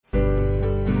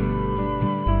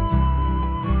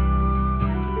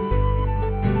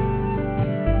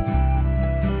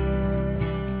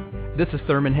This is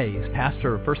Thurman Hayes,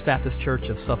 pastor of First Baptist Church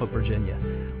of Suffolk, Virginia.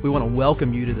 We want to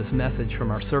welcome you to this message from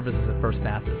our services at First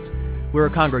Baptist. We're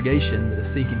a congregation that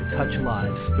is seeking to touch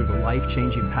lives through the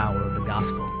life-changing power of the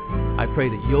gospel. I pray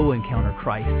that you'll encounter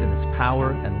Christ in His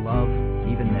power and love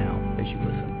even now as you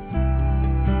listen.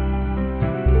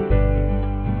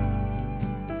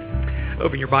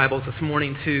 Open your Bibles this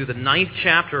morning to the 9th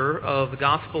chapter of the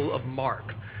Gospel of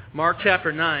Mark. Mark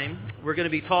chapter 9, we're going to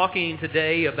be talking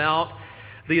today about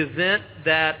the event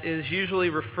that is usually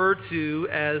referred to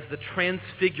as the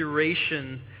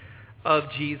Transfiguration of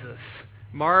Jesus.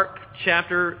 Mark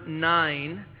chapter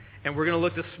 9, and we're going to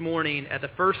look this morning at the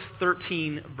first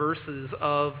 13 verses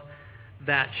of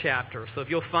that chapter. So if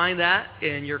you'll find that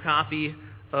in your copy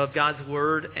of God's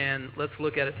Word, and let's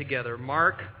look at it together.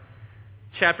 Mark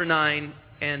chapter 9,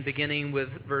 and beginning with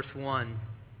verse 1.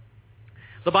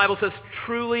 The Bible says,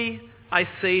 "Truly I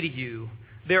say to you,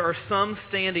 there are some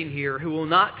standing here who will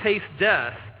not taste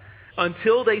death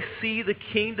until they see the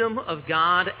kingdom of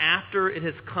God after it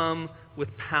has come with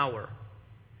power."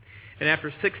 And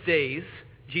after 6 days,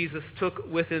 Jesus took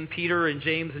with him Peter and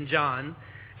James and John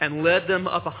and led them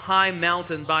up a high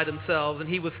mountain by themselves, and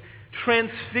he was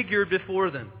transfigured before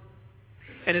them.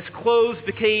 And his clothes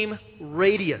became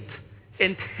radiant,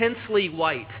 intensely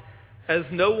white, as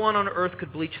no one on earth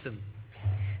could bleach them.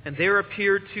 And there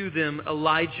appeared to them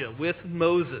Elijah with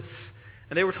Moses,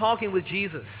 and they were talking with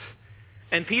Jesus.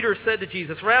 And Peter said to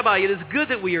Jesus, "Rabbi, it is good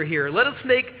that we are here. Let us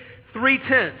make 3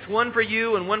 tents, one for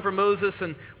you and one for Moses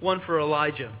and one for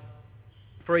Elijah."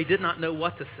 For he did not know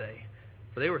what to say,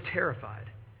 for they were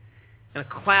terrified. And a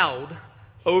cloud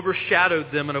overshadowed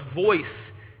them, and a voice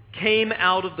came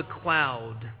out of the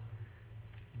cloud.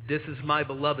 "This is my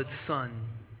beloved Son.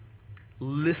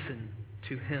 Listen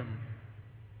to him."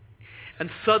 And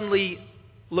suddenly,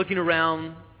 looking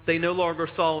around, they no longer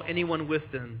saw anyone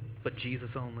with them but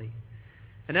Jesus only.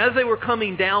 And as they were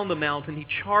coming down the mountain, he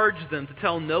charged them to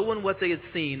tell no one what they had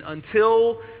seen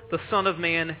until the Son of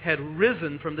Man had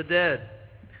risen from the dead.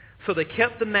 So they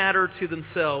kept the matter to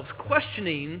themselves,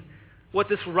 questioning what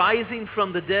this rising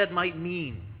from the dead might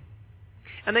mean.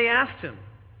 And they asked him,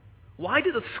 "Why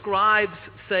do the scribes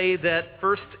say that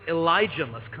first Elijah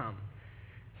must come?"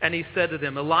 And he said to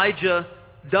them, "Elijah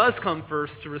does come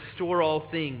first to restore all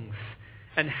things.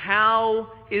 And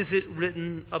how is it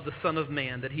written of the Son of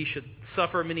Man that he should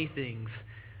suffer many things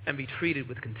and be treated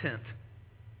with contempt?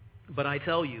 But I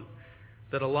tell you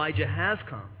that Elijah has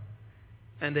come,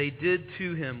 and they did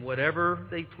to him whatever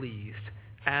they pleased,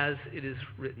 as it is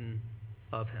written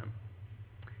of him."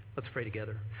 Let's pray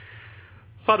together.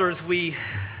 Father, as we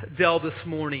delve this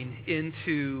morning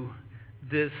into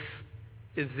this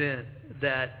event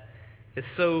that is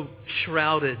so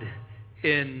shrouded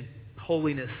in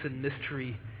holiness and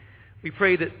mystery, we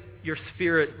pray that your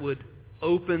Spirit would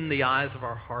open the eyes of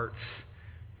our hearts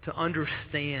to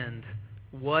understand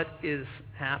what is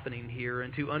happening here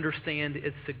and to understand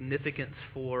its significance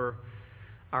for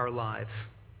our lives.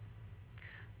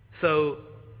 So,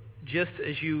 just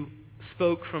as you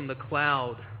spoke from the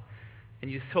cloud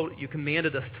and you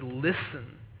commanded us to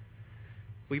listen,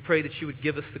 we pray that you would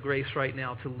give us the grace right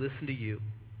now to listen to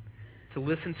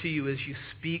you as you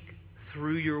speak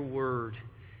through your word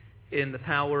in the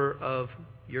power of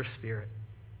your Spirit.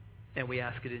 And we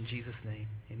ask it in Jesus' name.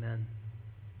 Amen.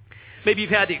 Maybe you've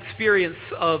had the experience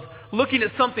of looking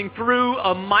at something through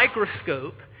a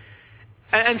microscope,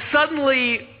 and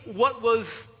suddenly what was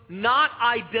not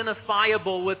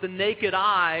identifiable with the naked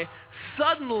eye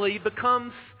suddenly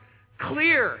becomes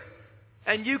clear,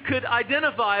 and you could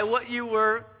identify what you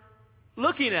were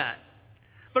looking at.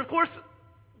 But of course,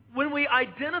 when we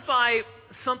identify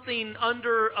something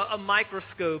under a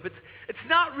microscope, it's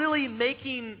not really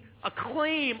making a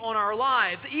claim on our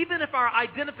lives. Even if our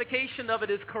identification of it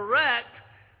is correct,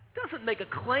 it doesn't make a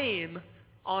claim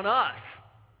on us.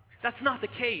 That's not the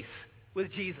case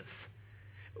with Jesus.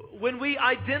 When we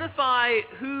identify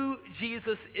who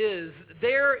Jesus is,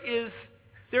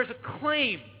 there's a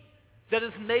claim that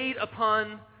is made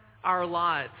upon our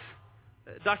lives.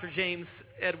 Dr. James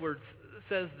Edwards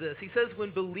says this. He says,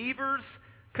 "When believers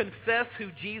confess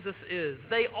who Jesus is,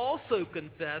 they also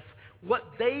confess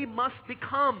what they must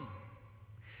become.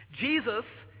 Jesus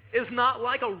is not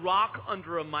like a rock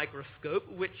under a microscope,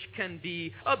 which can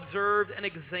be observed and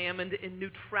examined in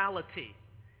neutrality.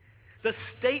 The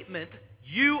statement,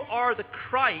 'You are the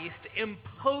Christ,'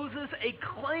 imposes a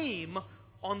claim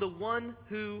on the one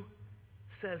who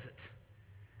says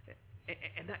it.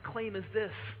 And that claim is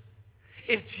this: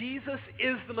 if Jesus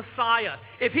is the Messiah,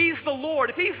 if He's the Lord,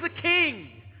 if He's the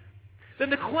King, then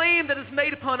the claim that is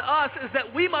made upon us is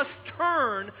that we must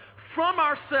turn from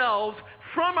ourselves,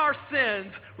 from our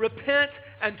sins, repent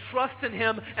and trust in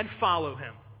Him and follow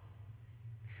Him.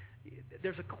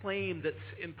 There's a claim that's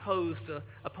imposed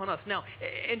upon us. Now,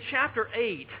 in chapter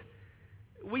 8,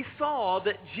 we saw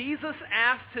that Jesus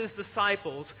asked His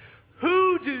disciples,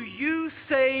 "Who do you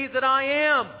say that I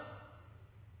am?"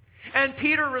 And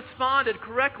Peter responded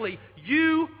correctly,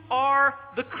 "You are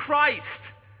the Christ,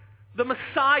 the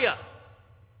Messiah."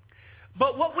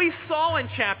 But what we saw in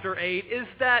chapter 8 is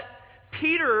that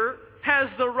Peter has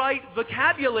the right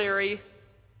vocabulary,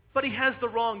 but he has the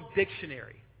wrong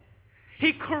dictionary.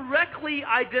 He correctly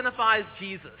identifies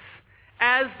Jesus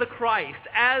as the Christ,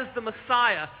 as the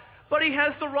Messiah, but he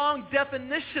has the wrong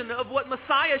definition of what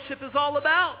Messiahship is all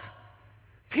about.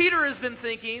 Peter has been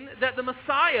thinking that the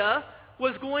Messiah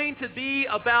was going to be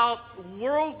about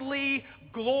worldly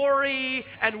glory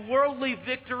and worldly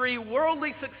victory,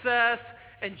 worldly success,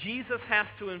 and Jesus has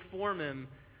to inform him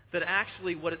that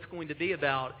actually what it's going to be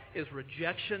about is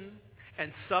rejection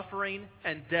and suffering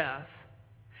and death.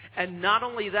 And not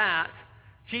only that,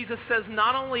 Jesus says,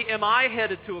 not only am I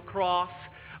headed to a cross,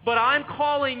 but I'm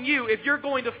calling you, if you're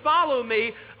going to follow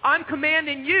me, I'm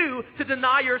commanding you to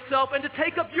deny yourself and to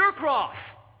take up your cross.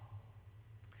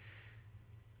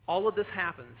 All of this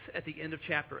happens at the end of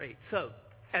chapter 8. So,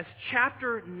 as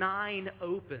chapter 9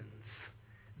 opens,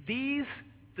 these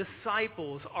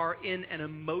disciples are in an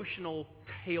emotional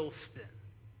tailspin.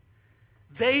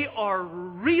 They are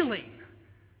reeling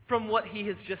from what he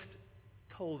has just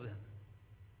told them.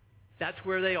 That's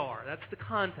where they are. That's the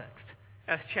context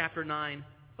as chapter 9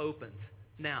 opens.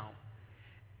 Now,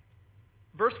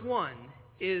 verse 1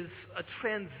 is a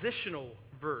transitional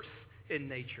verse in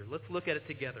nature. Let's look at it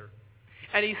together.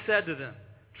 And he said to them,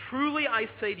 "Truly I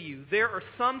say to you, there are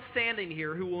some standing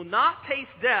here who will not taste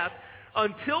death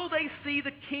until they see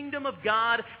the kingdom of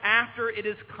God after it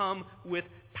has come with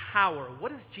power."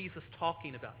 What is Jesus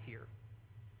talking about here?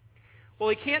 Well,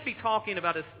 he can't be talking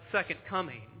about his second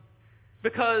coming,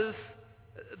 because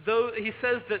though he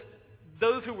says that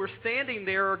those who were standing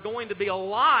there are going to be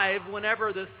alive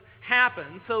whenever this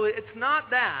happens. So it's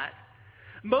not that.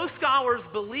 Most scholars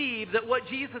believe that what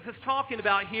Jesus is talking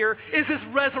about here is his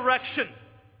resurrection.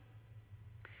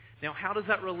 Now, how does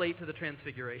that relate to the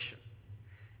Transfiguration?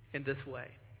 In this way.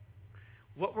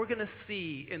 What we're going to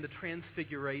see in the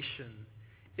Transfiguration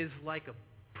is like a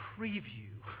preview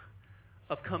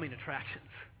of coming attractions.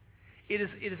 It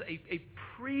is a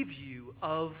preview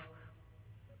of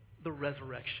the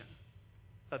resurrection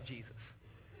of Jesus.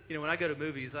 You know, when I go to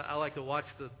movies, I like to watch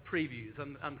the previews.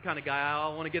 I'm the kind of guy, I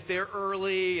want to get there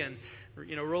early and,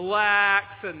 relax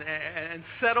and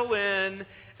settle in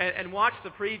and watch the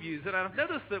previews. And I've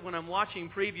noticed that when I'm watching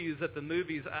previews at the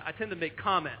movies, I tend to make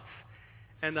comments.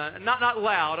 And not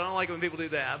loud. I don't like when people do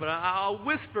that. But I'll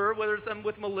whisper, whether it's I'm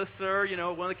with Melissa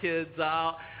or, one of the kids.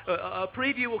 A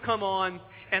preview will come on,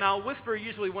 and I'll whisper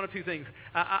usually one of two things.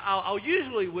 I'll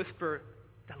usually whisper,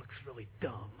 "That looks really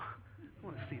dumb. I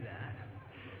want to see that."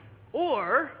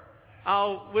 Or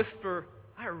I'll whisper,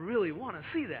 "I really want to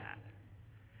see that."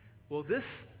 Well, this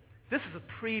is a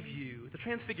preview. The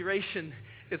Transfiguration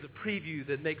is a preview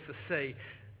that makes us say,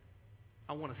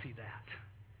 "I want to see that."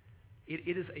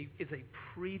 It is a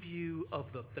preview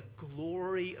of the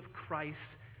glory of Christ's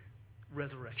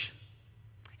resurrection.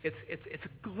 It's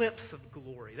a glimpse of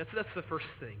glory. That's the first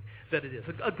thing that it is,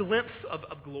 a glimpse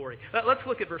of glory. Let's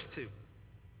look at verse 2.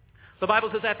 The Bible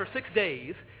says, "After 6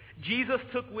 days, Jesus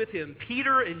took with him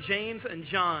Peter and James and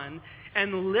John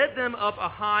and led them up a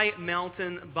high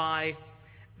mountain by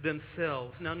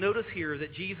themselves." Now notice here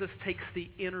that Jesus takes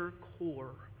the inner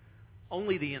core,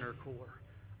 only the inner core,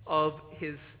 of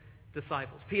his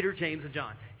disciples, Peter, James, and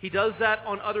John. He does that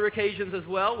on other occasions as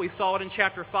well. We saw it in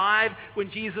chapter 5 when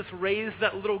Jesus raised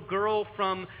that little girl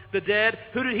from the dead.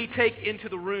 Who did he take into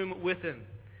the room with him?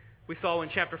 We saw in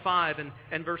chapter 5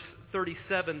 and verse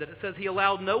 37 that it says he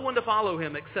allowed no one to follow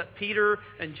him except Peter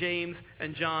and James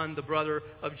and John, the brother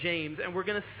of James. And we're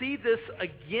going to see this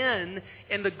again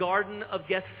in the Garden of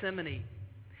Gethsemane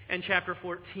in chapter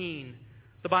 14.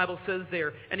 The Bible says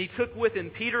there, "And he took with him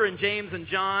Peter and James and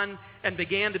John and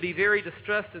began to be very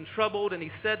distressed and troubled. And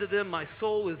he said to them, 'My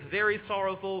soul is very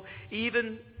sorrowful,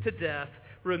 even to death.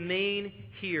 Remain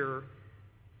here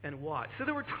and watch.'" So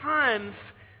there were times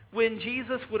when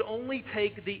Jesus would only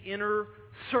take the inner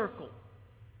circle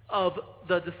of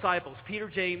the disciples, Peter,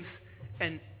 James,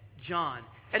 and John.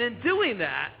 And in doing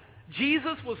that,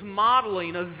 Jesus was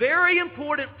modeling a very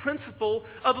important principle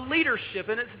of leadership,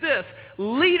 and it's this: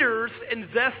 leaders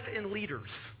invest in leaders.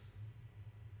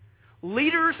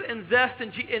 Leaders invest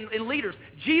in leaders.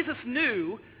 Jesus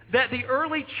knew that the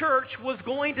early church was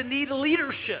going to need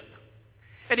leadership.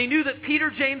 And he knew that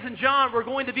Peter, James, and John were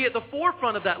going to be at the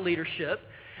forefront of that leadership.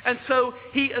 And so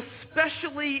he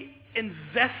especially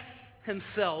invests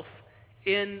himself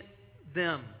in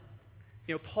them.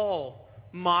 Paul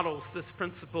models this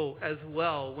principle as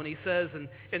well when he says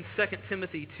in 2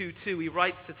 Timothy 2:2, he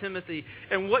writes to Timothy,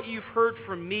 "And what you've heard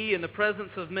from me in the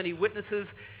presence of many witnesses,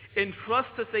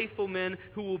 entrust to faithful men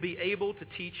who will be able to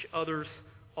teach others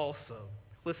also."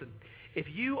 Listen, if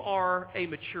you are a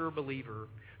mature believer,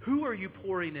 who are you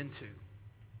pouring into?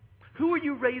 Who are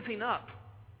you raising up?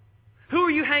 Who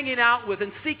are you hanging out with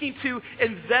and seeking to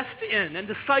invest in and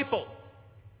disciple?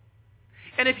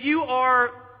 And if you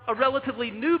are a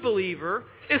relatively new believer,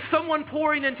 is someone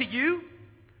pouring into you?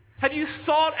 Have you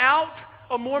sought out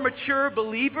a more mature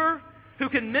believer who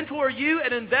can mentor you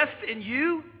and invest in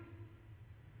you?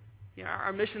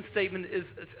 Our mission statement is,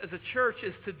 as a church,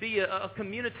 is to be a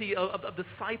community of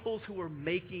disciples who are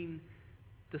making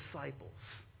disciples.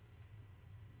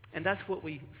 And that's what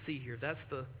we see here. That's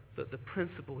the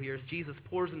principle here, as Jesus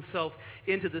pours himself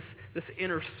into this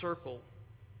inner circle.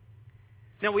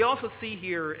 Now, we also see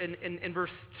here in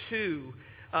verse 2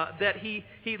 that he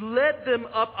led them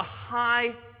up a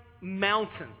high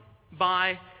mountain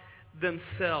by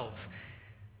themselves.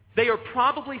 They are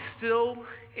probably still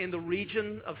in the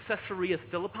region of Caesarea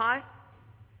Philippi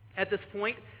at this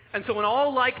point. And so in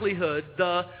all likelihood,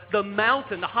 the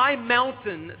mountain, the high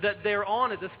mountain that they're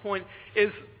on at this point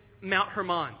is Mount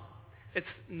Hermon. It's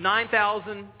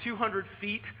 9,200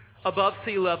 feet above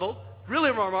sea level.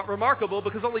 Really remarkable,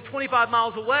 because only 25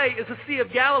 miles away is the Sea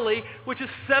of Galilee, which is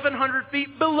 700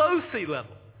 feet below sea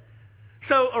level.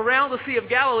 So around the Sea of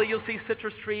Galilee, you'll see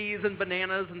citrus trees and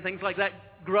bananas and things like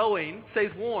that growing,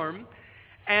 stays warm.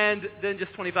 And then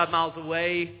just 25 miles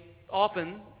away,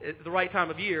 often at the right time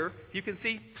of year, you can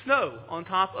see snow on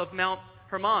top of Mount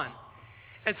Hermon.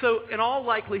 And so in all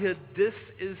likelihood, this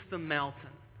is the mountain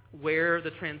where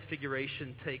the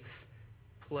Transfiguration takes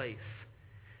place.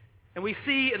 And we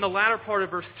see in the latter part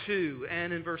of verse 2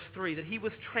 and in verse 3 that he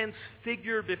was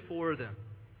transfigured before them.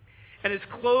 And his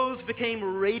clothes became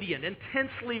radiant,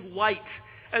 intensely white,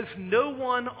 as no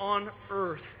one on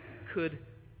earth could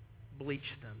bleach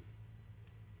them.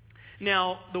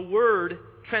 Now, the word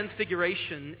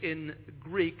transfiguration in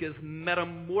Greek is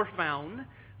metamorphon,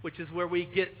 which is where we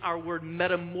get our word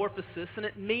metamorphosis, and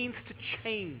it means to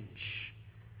change.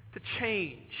 To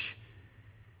change.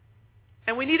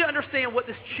 And we need to understand what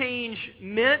this change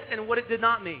meant and what it did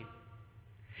not mean.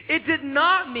 It did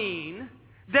not mean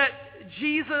that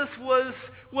Jesus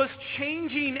was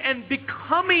changing and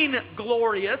becoming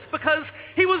glorious, because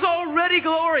he was already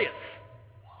glorious.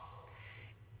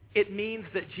 It means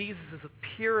that Jesus'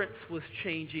 appearance was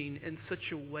changing in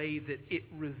such a way that it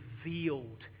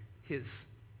revealed his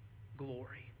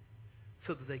glory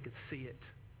so that they could see it.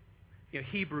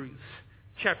 Hebrews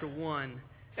chapter 1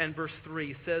 and verse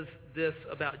 3 says this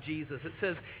about Jesus. It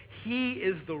says, "He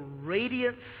is the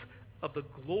radiance of the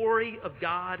glory of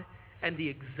God and the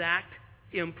exact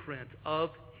imprint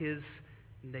of his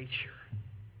nature."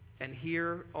 And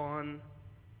here on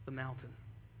the mountain,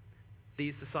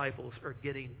 these disciples are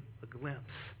getting a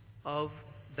glimpse of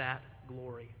that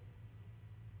glory.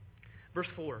 Verse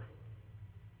 4,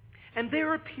 "And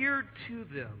there appeared to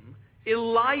them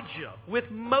Elijah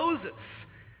with Moses,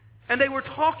 and they were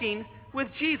talking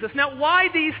with Jesus." Now, why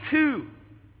these two?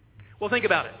 Well, think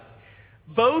about it.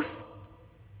 Both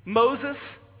Moses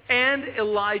and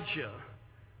Elijah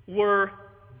were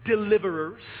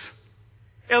deliverers.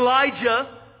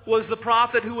 Elijah was the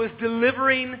prophet who was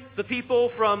delivering the people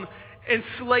from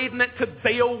enslavement to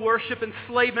Baal worship,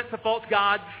 enslavement to false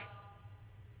gods.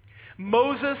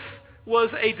 Moses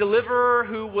was a deliverer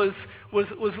who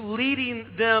was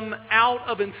leading them out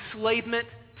of enslavement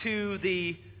to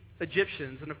the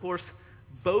Egyptians. And of course,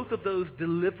 both of those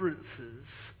deliverances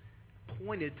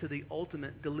pointed to the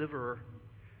ultimate deliverer.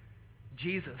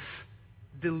 Jesus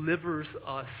delivers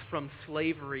us from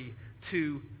slavery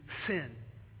to sin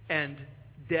and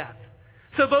death.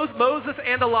 So both Moses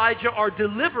and Elijah are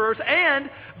deliverers, and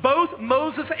both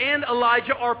Moses and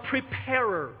Elijah are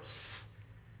preparers.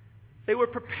 They were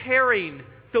preparing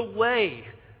the way.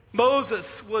 Moses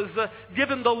was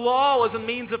given the law as a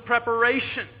means of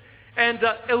preparation. And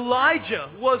Elijah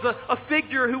was a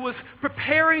figure who was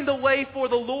preparing the way for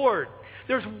the Lord.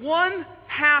 There's one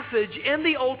passage in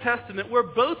the Old Testament where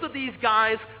both of these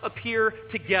guys appear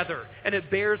together, and it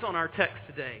bears on our text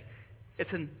today.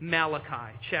 It's in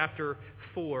Malachi chapter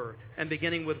 4, and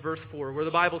beginning with verse 4, where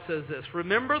the Bible says this: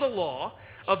 "Remember the law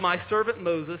of my servant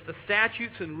Moses, the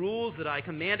statutes and rules that I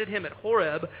commanded him at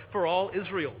Horeb for all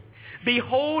Israel.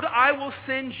 Behold, I will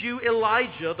send you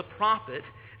Elijah the prophet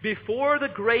before the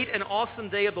great and awesome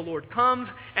day of the Lord comes,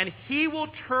 and He will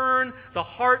turn the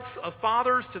hearts of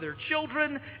fathers to their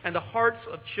children and the hearts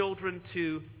of children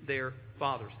to their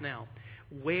fathers. Now,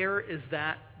 where is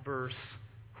that verse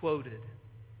quoted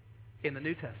in the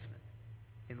New Testament?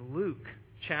 In Luke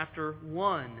chapter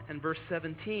 1 and verse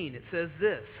 17, it says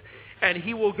this, "And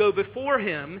He will go before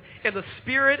Him in the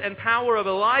spirit and power of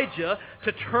Elijah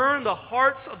to turn the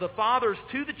hearts of the fathers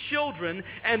to the children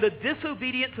and the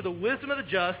disobedient to the wisdom of the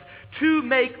just, to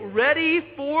make ready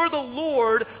for the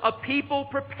Lord a people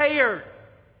prepared."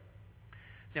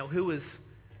 Now, who is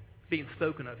being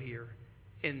spoken of here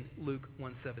in Luke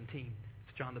 1:17?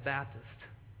 It's John the Baptist.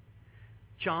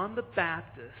 John the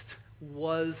Baptist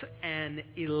was an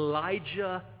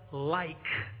Elijah-like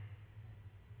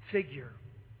figure.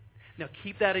 Now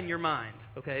keep that in your mind,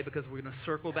 okay, because we're going to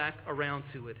circle back around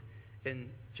to it in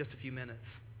just a few minutes.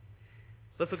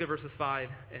 Let's look at verses 5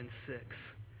 and 6.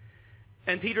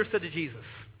 "And Peter said to Jesus,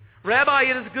 'Rabbi,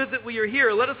 it is good that we are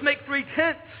here. Let us make 3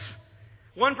 tents,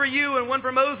 one for you and one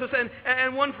for Moses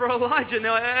and one for Elijah.'"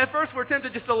 Now, at first we're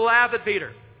tempted just to laugh at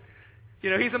Peter. You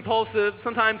know, he's impulsive.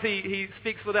 Sometimes he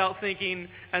speaks without thinking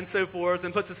and so forth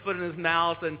and puts his foot in his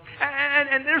mouth. And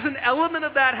there's an element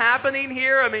of that happening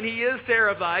here. I mean, he is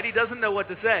terrified. He doesn't know what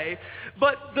to say.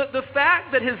 But the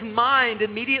fact that his mind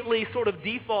immediately sort of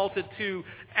defaulted to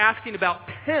asking about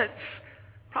tents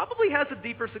probably has a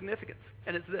deeper significance.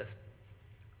 And it's this.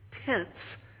 Tents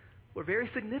were very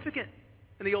significant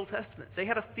in the Old Testament. They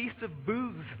had a feast of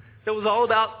booths that was all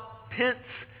about tents.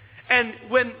 And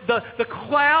when the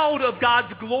cloud of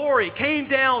God's glory came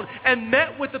down and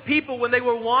met with the people when they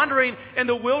were wandering in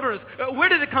the wilderness, where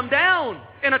did it come down?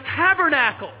 In a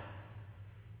tabernacle,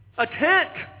 a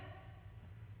tent.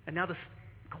 And now this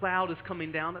cloud is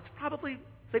coming down. That's probably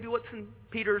maybe what's in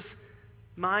Peter's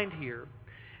mind here.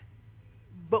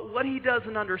 But what he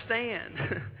doesn't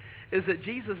understand is that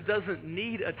Jesus doesn't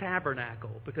need a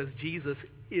tabernacle because Jesus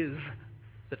is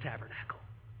the tabernacle.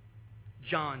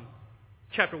 John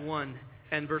Chapter 1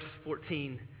 and verse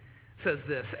 14 says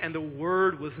this, "And the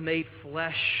Word was made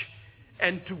flesh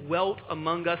and dwelt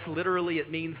among us." Literally,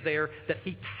 it means there that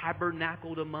He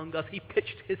tabernacled among us. He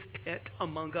pitched His tent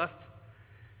among us.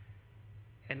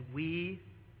 "And we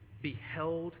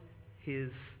beheld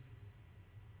His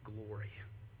glory."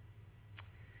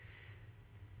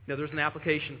 Now, there's an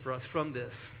application for us from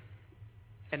this,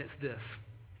 and it's this.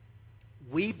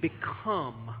 We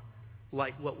become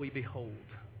like what we behold.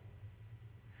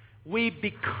 We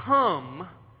become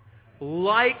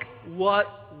like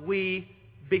what we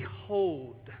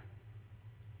behold.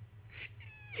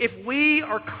 If we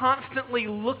are constantly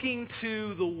looking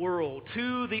to the world,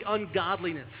 to the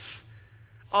ungodliness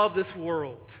of this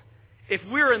world, if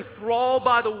we're enthralled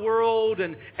by the world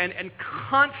and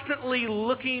constantly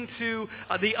looking to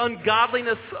the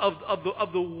ungodliness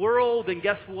of the world, then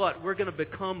guess what? We're going to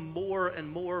become more and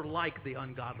more like the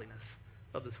ungodliness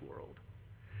of this world.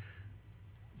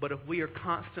 But if we are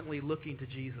constantly looking to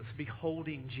Jesus,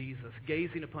 beholding Jesus,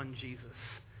 gazing upon Jesus,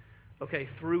 okay,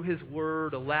 through His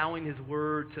Word, allowing His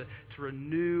Word to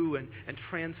renew and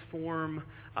transform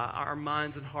our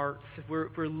minds and hearts, if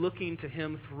we're looking to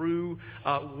Him through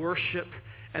worship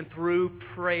and through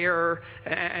prayer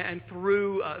and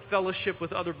through fellowship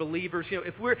with other believers, you know,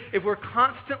 if we're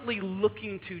constantly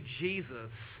looking to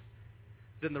Jesus,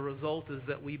 then the result is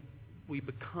that we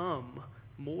become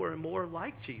more and more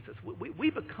like Jesus.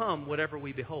 We become whatever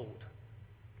we behold.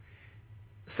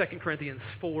 2 Corinthians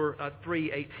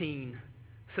 3:18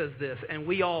 says this, "And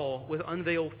we all, with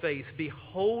unveiled face,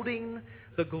 beholding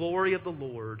the glory of the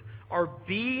Lord, are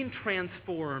being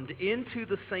transformed into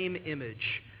the same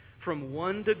image, from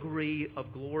one degree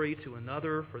of glory to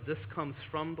another, for this comes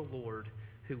from the Lord,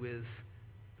 who is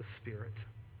the Spirit."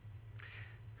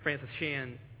 Francis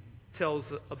Chan tells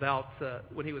about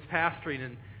when he was pastoring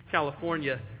in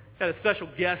California, had a special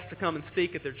guest to come and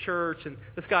speak at their church, and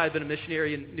this guy had been a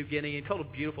missionary in New Guinea. He told a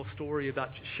beautiful story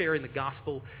about sharing the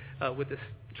gospel with this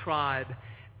tribe.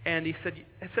 And he said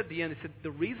at the end, he said,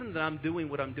 "The reason that I'm doing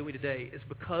what I'm doing today is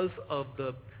because of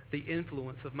the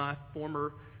influence of my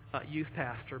former youth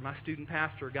pastor, my student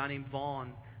pastor, a guy named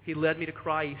Vaughn. He led me to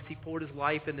Christ. He poured his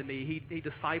life into me. He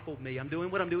discipled me. I'm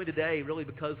doing what I'm doing today really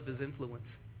because of his influence."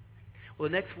 Well,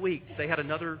 the next week, they had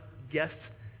another guest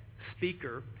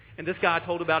speaker, and this guy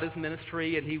told about his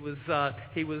ministry, and he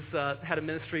had a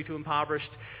ministry to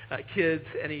impoverished kids,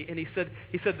 and he said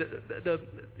that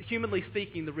humanly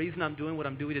speaking, the reason I'm doing what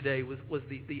I'm doing today was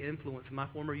the influence of my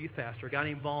former youth pastor, a guy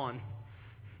named Vaughn.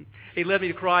 He led me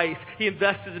to Christ. He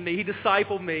invested in me. He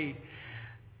discipled me.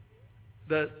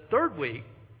 The third week,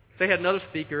 they had another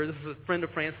speaker. This is a friend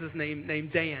of Francis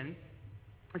named Dan.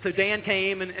 And so Dan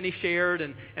came and he shared,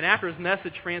 and after his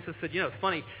message, Francis said, it's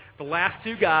funny, the last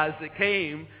two guys that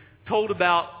came told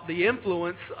about the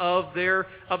influence of their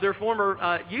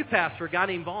former youth pastor, a guy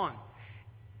named Vaughn.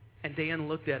 And Dan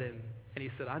looked at him and he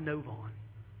said, I know Vaughn.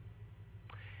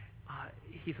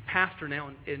 He's a pastor now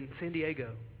in San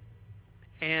Diego.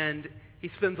 And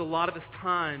he spends a lot of his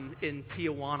time in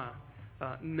Tijuana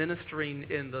ministering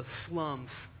in the slums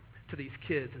to these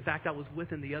kids. In fact, I was with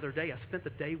him the other day. I spent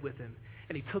the day with him.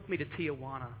 And he took me to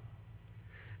Tijuana.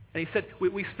 And he said,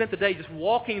 we spent the day just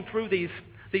walking through these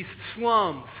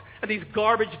slums and these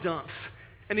garbage dumps.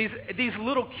 And these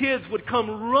little kids would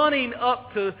come running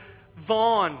up to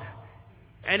Vaughn.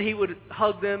 And he would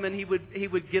hug them, and he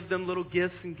would give them little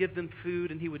gifts and give them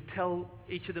food. And he would tell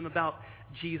each of them about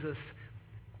Jesus.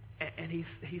 And he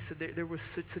said there was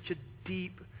such a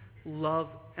deep love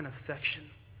and affection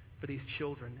for these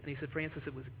children. And he said, Francis,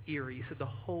 it was eerie. He said the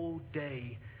whole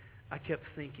day I kept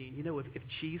thinking, if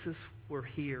Jesus were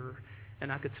here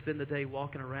and I could spend the day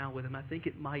walking around with him, I think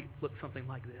it might look something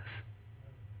like this.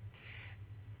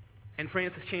 And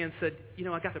Francis Chan said,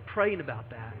 I got to praying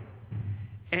about that.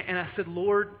 And I said,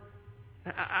 Lord,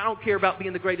 I don't care about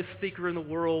being the greatest speaker in the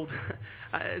world.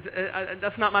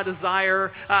 That's not my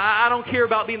desire. I don't care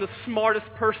about being the smartest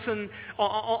person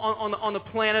on the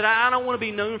planet. I don't want to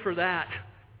be known for that.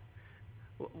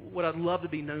 What I'd love to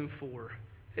be known for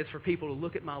is for people to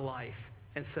look at my life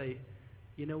and say,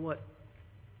 you know what?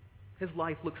 His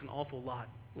life looks an awful lot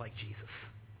like Jesus.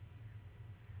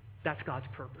 That's God's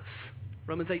purpose.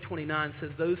 Romans 8:29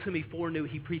 says, those whom he foreknew,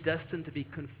 he predestined to be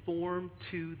conformed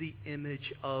to the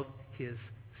image of his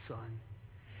Son.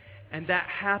 And that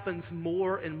happens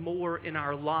more and more in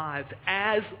our lives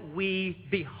as we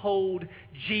behold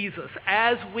Jesus,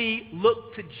 as we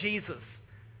look to Jesus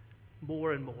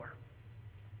more and more.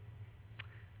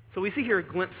 So we see here a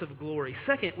glimpse of glory.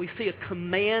 Second, we see a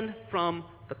command from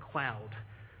the cloud.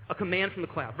 A command from the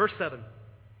cloud. Verse 7.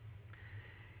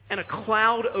 And a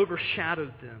cloud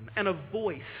overshadowed them, and a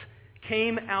voice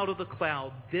came out of the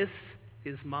cloud. This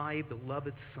is my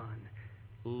beloved Son.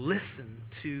 Listen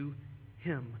to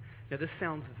him. Now this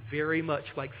sounds very much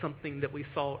like something that we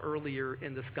saw earlier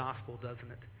in this gospel, doesn't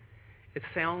it? It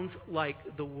sounds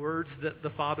like the words that the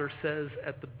Father says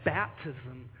at the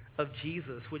baptism of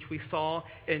Jesus, which we saw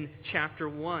in chapter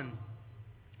 1.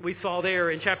 We saw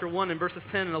there in chapter 1 in verses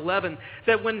 10 and 11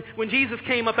 that when Jesus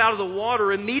came up out of the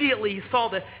water, immediately he saw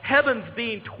the heavens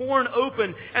being torn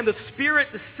open and the Spirit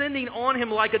descending on him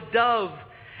like a dove.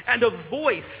 And a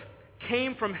voice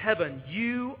came from heaven,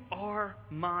 you are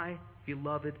my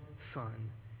beloved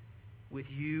Son. With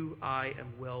you I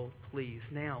am well pleased.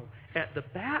 Now, at the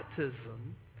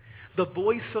baptism, the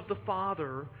voice of the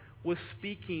Father was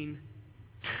speaking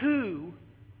to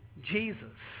Jesus.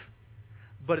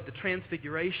 But at the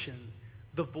Transfiguration,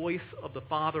 the voice of the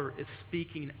Father is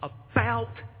speaking about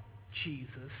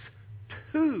Jesus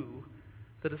to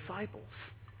the disciples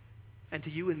and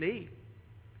to you and me.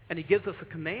 And he gives us a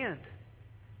command.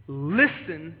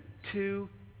 Listen to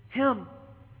him.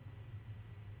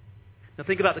 Now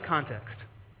think about the context.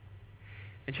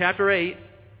 In chapter 8,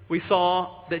 we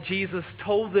saw that Jesus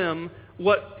told them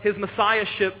what his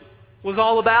messiahship was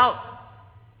all about.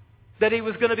 That he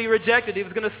was going to be rejected. He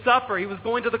was going to suffer. He was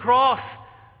going to the cross.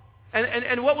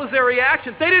 And what was their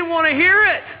reaction? They didn't want to hear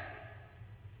it.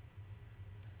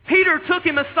 Peter took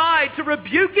him aside to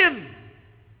rebuke him.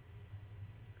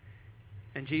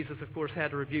 And Jesus, of course,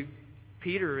 had to rebuke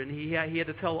Peter. And he had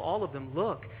to tell all of them,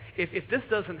 look, if this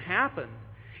doesn't happen,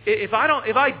 if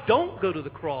I don't go to the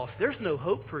cross, there's no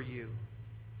hope for you.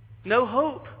 No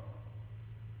hope.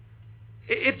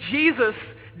 If Jesus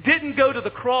didn't go to the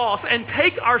cross and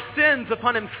take our sins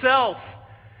upon himself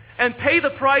and pay the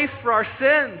price for our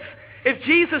sins, if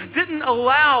Jesus didn't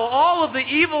allow all of the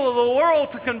evil of the world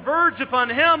to converge upon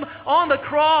him on the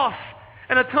cross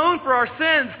and atone for our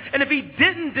sins, and if he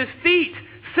didn't defeat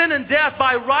sin and death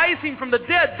by rising from the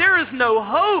dead, there is no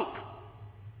hope.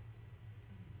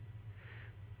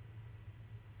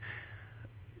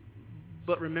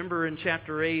 But remember in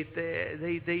chapter 8,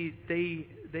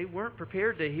 they weren't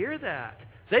prepared to hear that.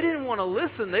 They didn't want to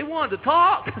listen. They wanted to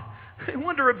talk. They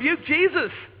wanted to rebuke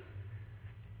Jesus.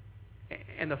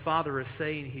 And the Father is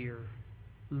saying here,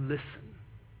 listen.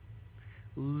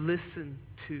 Listen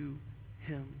to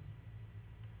him.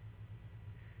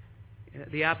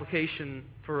 The application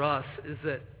for us is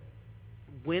that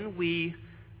when we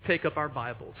take up our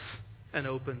Bibles and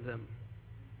open them,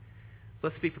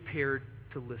 let's be prepared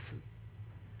to listen.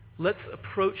 Let's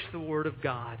approach the Word of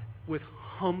God with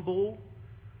humble,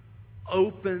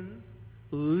 open,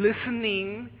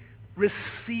 listening,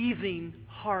 receiving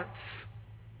hearts.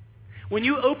 When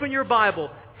you open your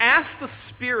Bible, ask the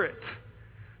Spirit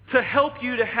to help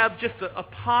you to have just a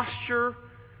posture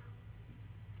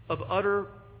of utter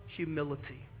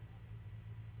humility.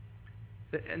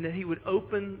 And that He would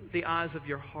open the eyes of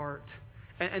your heart.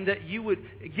 And that you would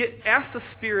ask the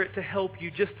Spirit to help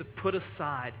you just to put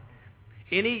aside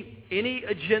any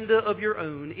agenda of your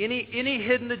own, any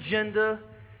hidden agenda,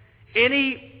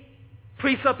 any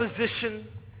presupposition,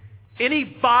 any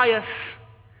bias,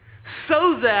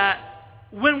 so that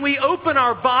when we open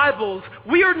our Bibles,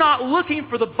 we are not looking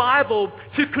for the Bible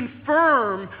to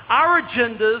confirm our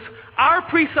agendas, our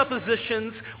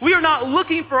presuppositions. We are not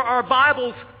looking for our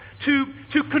Bibles to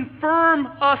confirm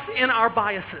us in our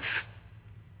biases.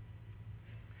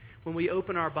 When we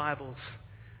open our Bibles,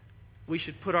 we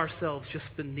should put ourselves just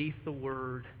beneath the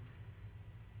Word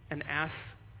and ask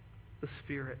the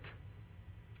Spirit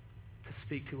to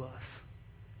speak to us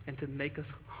and to make us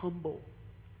humble,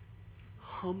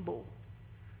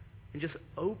 and just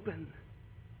open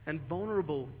and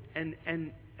vulnerable and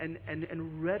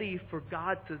ready for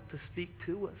God to speak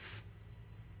to us,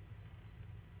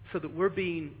 so that we're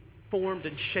being formed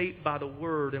and shaped by the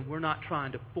Word, and we're not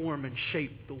trying to form and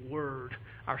shape the Word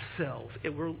ourselves.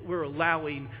 We're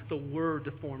allowing the Word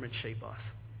to form and shape us.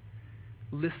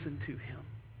 Listen to Him.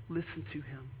 Listen to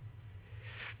Him.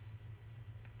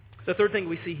 The third thing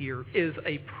we see here is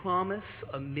a promise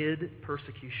amid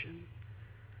persecution.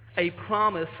 A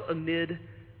promise amid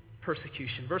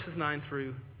persecution. Verses 9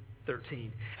 through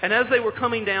 13. And as they were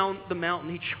coming down the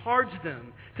mountain, He charged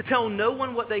them to tell no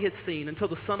one what they had seen until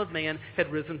the Son of Man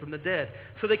had risen from the dead.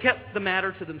 So they kept the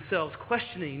matter to themselves,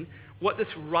 questioning what this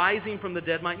rising from the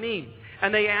dead might mean.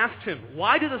 And they asked Him,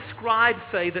 "Why do the scribes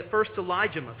say that first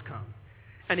Elijah must come?"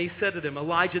 And He said to them,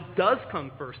 "Elijah does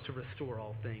come first to restore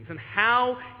all things. And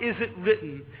how is it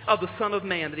written of the Son of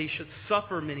Man that He should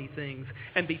suffer many things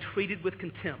and be treated with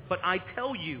contempt? But I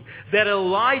tell you that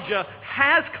Elijah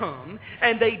has come,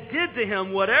 and they did to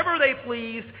him whatever they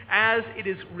pleased, as it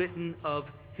is written of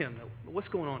him." Now, what's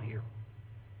going on here?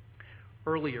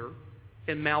 Earlier,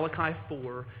 in Malachi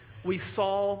 4, we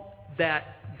saw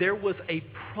that there was a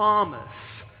promise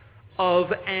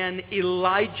of an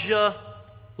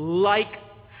Elijah-like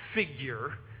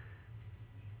figure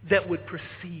that would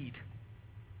precede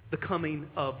the coming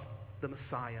of the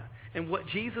Messiah. And what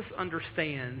Jesus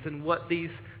understands, and what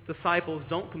these disciples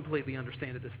don't completely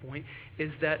understand at this point,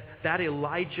 is that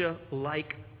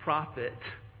Elijah-like prophet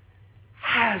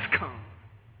has come.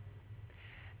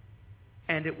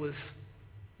 And it was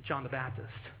John the Baptist.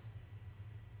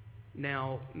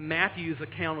 Now, Matthew's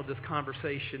account of this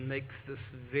conversation makes this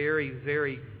very,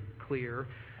 very clear.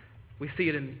 We see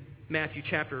it in Matthew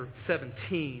chapter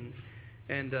 17,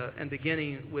 and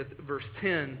beginning with verse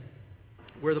 10,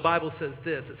 where the Bible says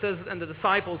this. It says, "And the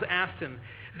disciples asked Him,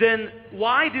 'Then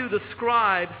why do the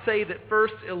scribes say that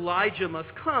first Elijah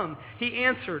must come?' He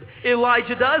answered,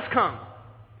 'Elijah does come,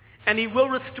 and he will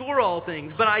restore all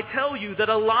things. But I tell you that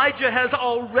Elijah has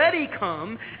already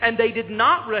come, and they did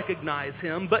not recognize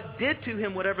him, but did to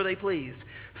him whatever they pleased.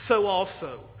 So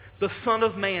also the Son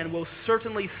of Man will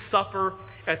certainly suffer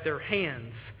at their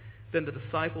hands.' Then the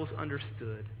disciples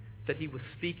understood that He was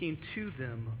speaking to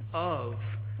them of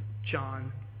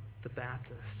John the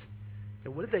Baptist."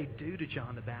 And what did they do to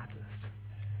John the Baptist?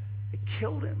 They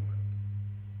killed him.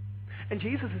 And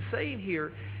Jesus is saying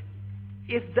here,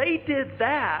 if they did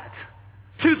that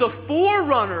to the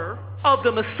forerunner of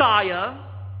the Messiah,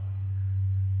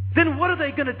 then what are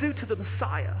they going to do to the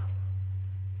Messiah?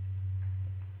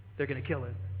 They're going to kill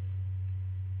him.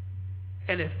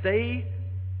 And if they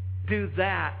do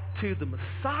that to the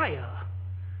Messiah,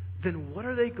 then what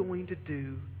are they going to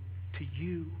do to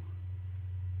you?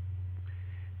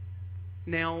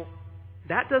 Now,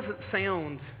 that doesn't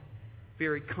sound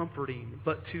very comforting,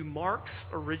 but to Mark's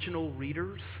original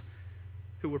readers,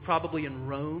 who were probably in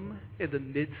Rome in the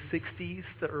mid-60s,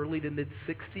 the early to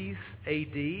mid-60s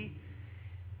AD,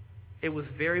 it was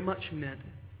very much meant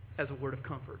as a word of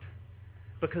comfort.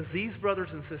 Because these brothers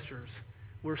and sisters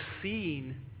were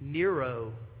seeing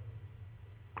Nero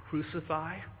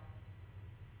crucify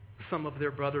some of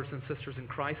their brothers and sisters in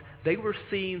Christ. They were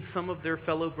seeing some of their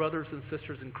fellow brothers and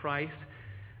sisters in Christ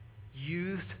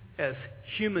used as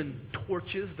human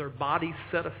torches, their bodies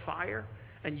set afire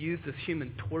and used as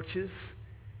human torches.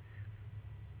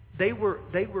 They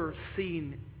were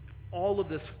seeing all of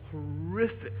this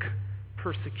horrific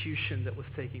persecution that was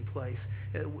taking place.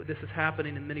 This is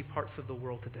happening in many parts of the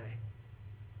world today.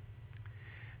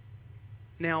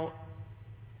 Now,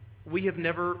 we have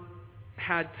never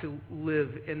had to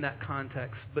live in that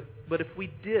context, but if we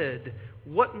did,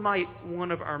 what might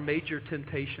one of our major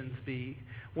temptations be?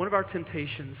 One of our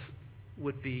temptations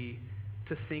would be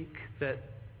to think that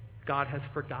God has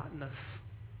forgotten us,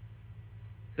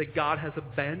 that God has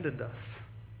abandoned us.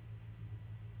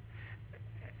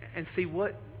 And see,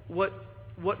 what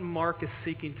Mark is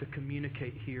seeking to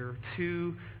communicate here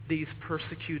to these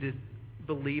persecuted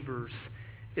believers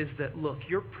is that, look,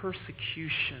 your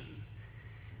persecution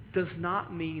does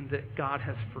not mean that God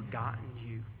has forgotten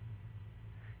you.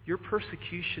 Your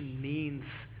persecution means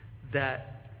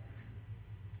that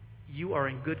you are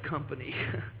in good company.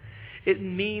 It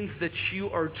means that you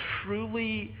are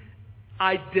truly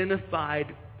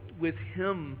identified with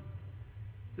Him.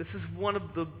 This is one of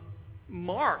the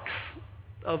marks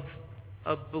of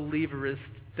a believer, is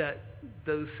that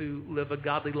those who live a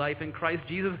godly life in Christ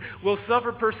Jesus will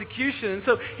suffer persecution. And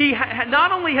so He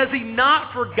not only has He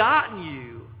not forgotten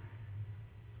you,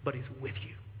 but He's with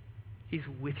you. He's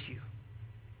with you.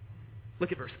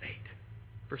 Look at verse 8.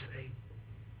 Verse 8.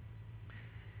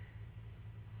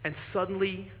 And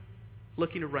suddenly,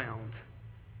 looking around,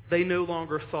 they no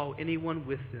longer saw anyone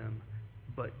with them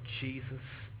but Jesus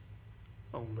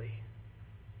only.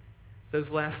 Those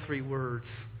last three words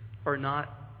are not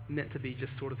meant to be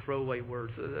just sort of throwaway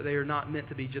words. They are not meant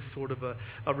to be just sort of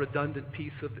a redundant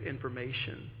piece of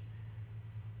information.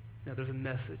 Now, there's a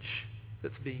message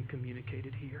that's being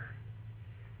communicated here.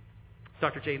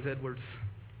 Dr. James Edwards,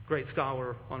 great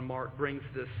scholar on Mark, brings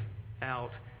this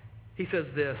out. He says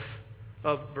this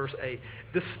of verse 8.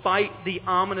 Despite the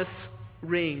ominous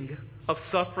ring of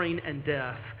suffering and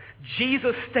death,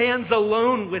 Jesus stands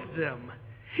alone with them.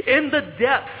 In the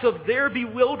depths of their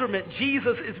bewilderment,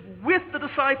 Jesus is with the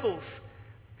disciples.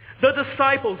 The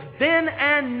disciples, then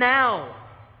and now,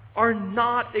 are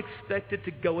not expected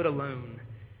to go it alone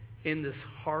in this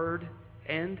hard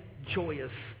and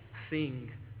joyous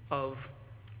thing of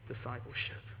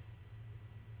discipleship.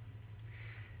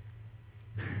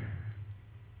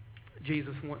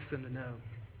 Jesus wants them to know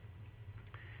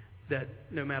that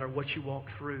no matter what you walk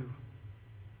through,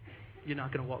 you're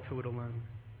not going to walk through it alone.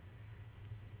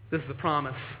 This is the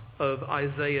promise of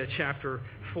Isaiah chapter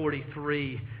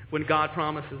 43, when God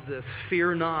promises this: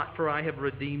 "Fear not, for I have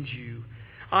redeemed you.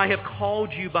 I have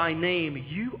called you by name.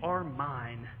 You are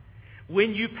mine.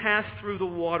 When you pass through the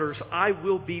waters, I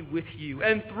will be with you.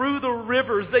 And through the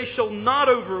rivers, they shall not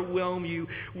overwhelm you.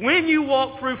 When you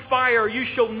walk through fire, you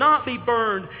shall not be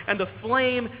burned, and the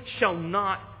flame shall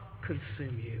not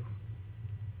consume you."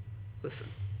 Listen,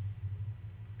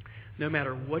 no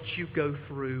matter what you go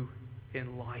through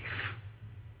in life,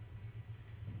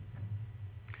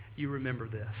 you remember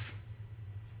this: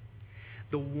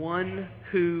 the one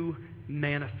who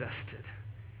manifested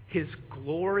His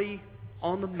glory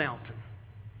on the mountain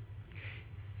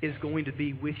is going to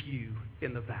be with you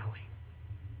in the valley.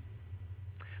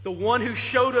 The one who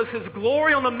showed us His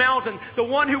glory on the mountain, the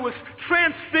one who was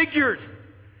transfigured,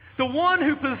 the one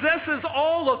who possesses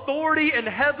all authority in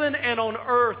heaven and on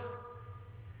earth,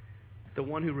 the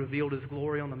one who revealed His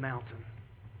glory on the mountain,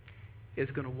 is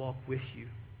going to walk with you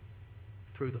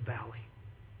through the valley.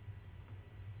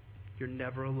 You're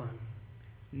never alone.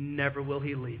 Never will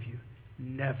He leave you.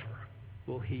 Never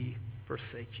will He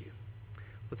forsake you.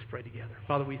 Let's pray together.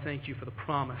 Father, we thank You for the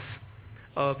promise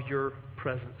of Your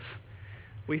presence.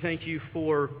 We thank You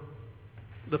for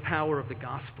the power of the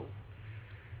gospel.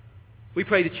 We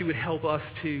pray that You would help us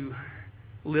to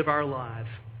live our lives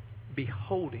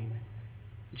beholding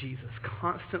Jesus,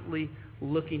 constantly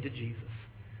looking to Jesus,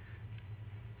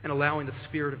 and allowing the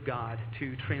Spirit of God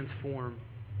to transform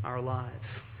our lives.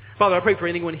 Father, I pray for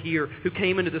anyone here who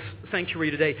came into this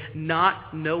sanctuary today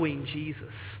not knowing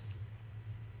Jesus.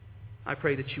 I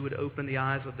pray that You would open the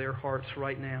eyes of their hearts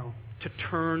right now to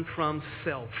turn from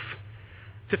self,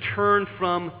 to turn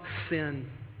from sin,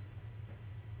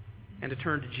 and to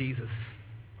turn to Jesus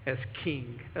as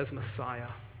King, as Messiah,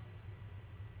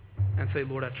 and say,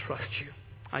 "Lord, I trust You.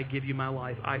 I give You my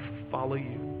life. I follow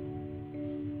You."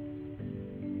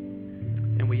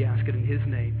 And we ask it in His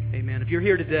name. Amen. If you're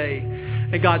here today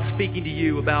and God's speaking to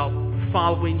you about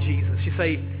following Jesus, you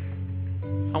say,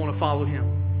 "I want to follow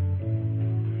Him."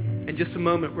 In just a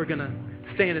moment, we're going to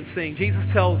stand and sing. Jesus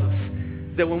tells us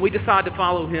that when we decide to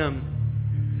follow Him,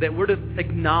 that we're to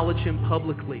acknowledge Him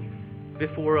publicly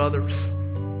before others.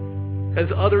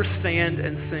 As others stand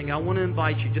and sing, I want to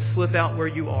invite you, just slip out where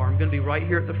you are. I'm going to be right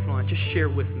here at the front. Just share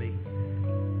with me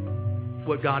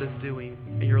what God is doing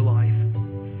in your life.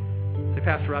 Say,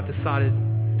 "Pastor, I've decided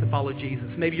to follow Jesus."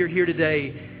 Maybe you're here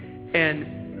today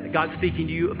and God's speaking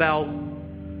to you about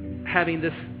having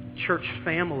this church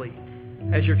family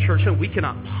as your church home. We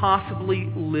cannot possibly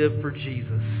live for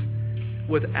Jesus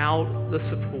without the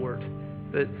support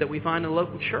that we find in a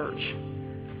local church.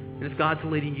 And if God's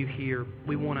leading you here,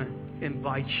 we want to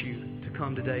invite you to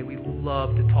come today. We'd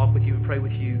love to talk with you and pray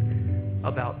with you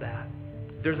about that.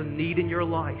 If there's a need in your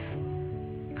life,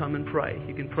 come and pray.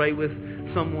 You can pray with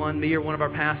someone, me or one of our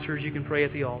pastors. You can pray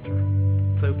at the altar.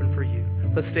 It's open for you.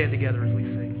 Let's stand together as we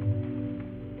sing.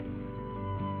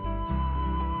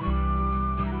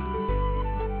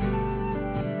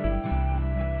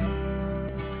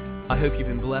 I hope you've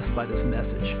been blessed by this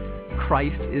message.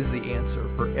 Christ is the answer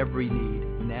for every need,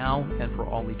 now and for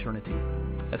all eternity.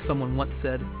 As someone once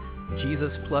said,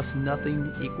 Jesus plus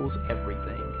nothing equals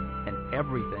everything, and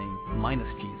everything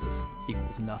minus Jesus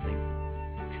equals nothing.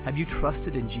 Have you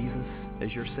trusted in Jesus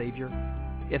as your Savior?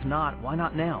 If not, why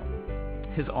not now?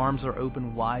 His arms are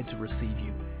open wide to receive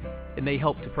you. It may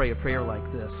help to pray a prayer like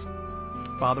this.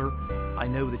 Father, I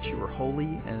know that you are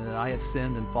holy and that I have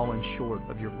sinned and fallen short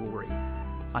of your glory.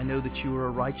 I know that you are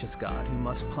a righteous God who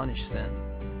must punish sin,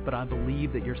 but I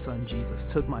believe that your Son Jesus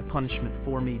took my punishment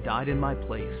for me, died in my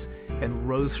place, and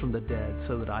rose from the dead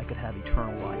so that I could have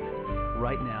eternal life.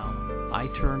 Right now, I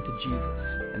turn to Jesus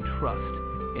and trust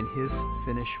in his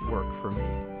finished work for me.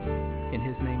 In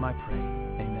his name I pray.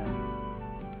 Amen.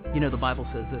 You know, the Bible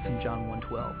says this in John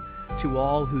 1:12. To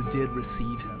all who did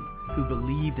receive him, who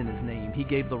believed in his name, he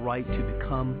gave the right to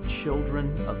become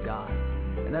children of God.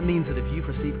 And that means that if you've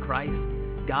received Christ,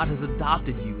 God has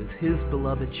adopted you as his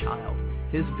beloved child,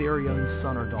 his very own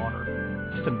son or daughter.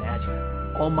 Just imagine it.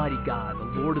 Almighty God,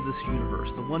 the Lord of this universe,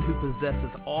 the one who possesses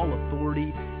all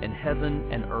authority in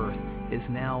heaven and earth, is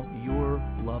now your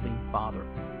loving Father,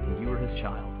 and you are his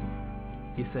child.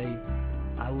 You say,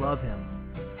 I love him.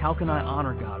 How can I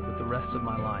honor God with the rest of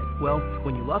my life? Well,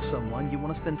 when you love someone, you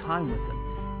want to spend time with them.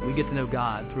 We get to know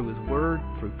God through his word,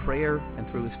 through prayer, and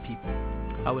through his people.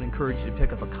 I would encourage you to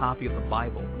pick up a copy of the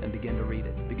Bible and begin to read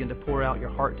it. Begin to pour out your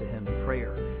heart to him in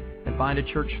prayer. And find a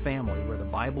church family where the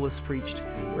Bible is preached,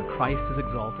 where Christ is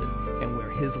exalted, and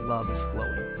where his love is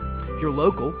flowing. If you're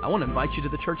local, I want to invite you to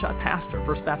the church I pastor,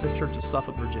 First Baptist Church of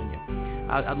Suffolk, Virginia.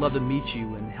 I'd love to meet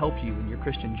you and help you in your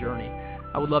Christian journey.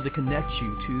 I would love to connect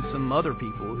you to some other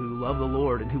people who love the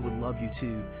Lord and who would love you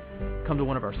too. Come to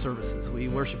one of our services. We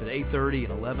worship at 8:30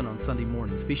 and 11 on Sunday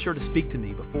mornings. Be sure to speak to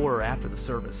me before or after the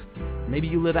service. Maybe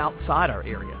you live outside our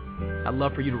area. I'd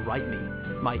love for you to write me.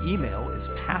 My email is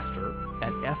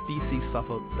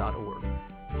pastor@fbcsuffolk.org.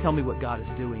 Tell me what God is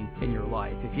doing in your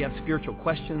life. If you have spiritual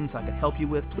questions I can help you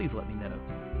with, please let me know.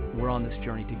 We're on this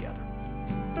journey together.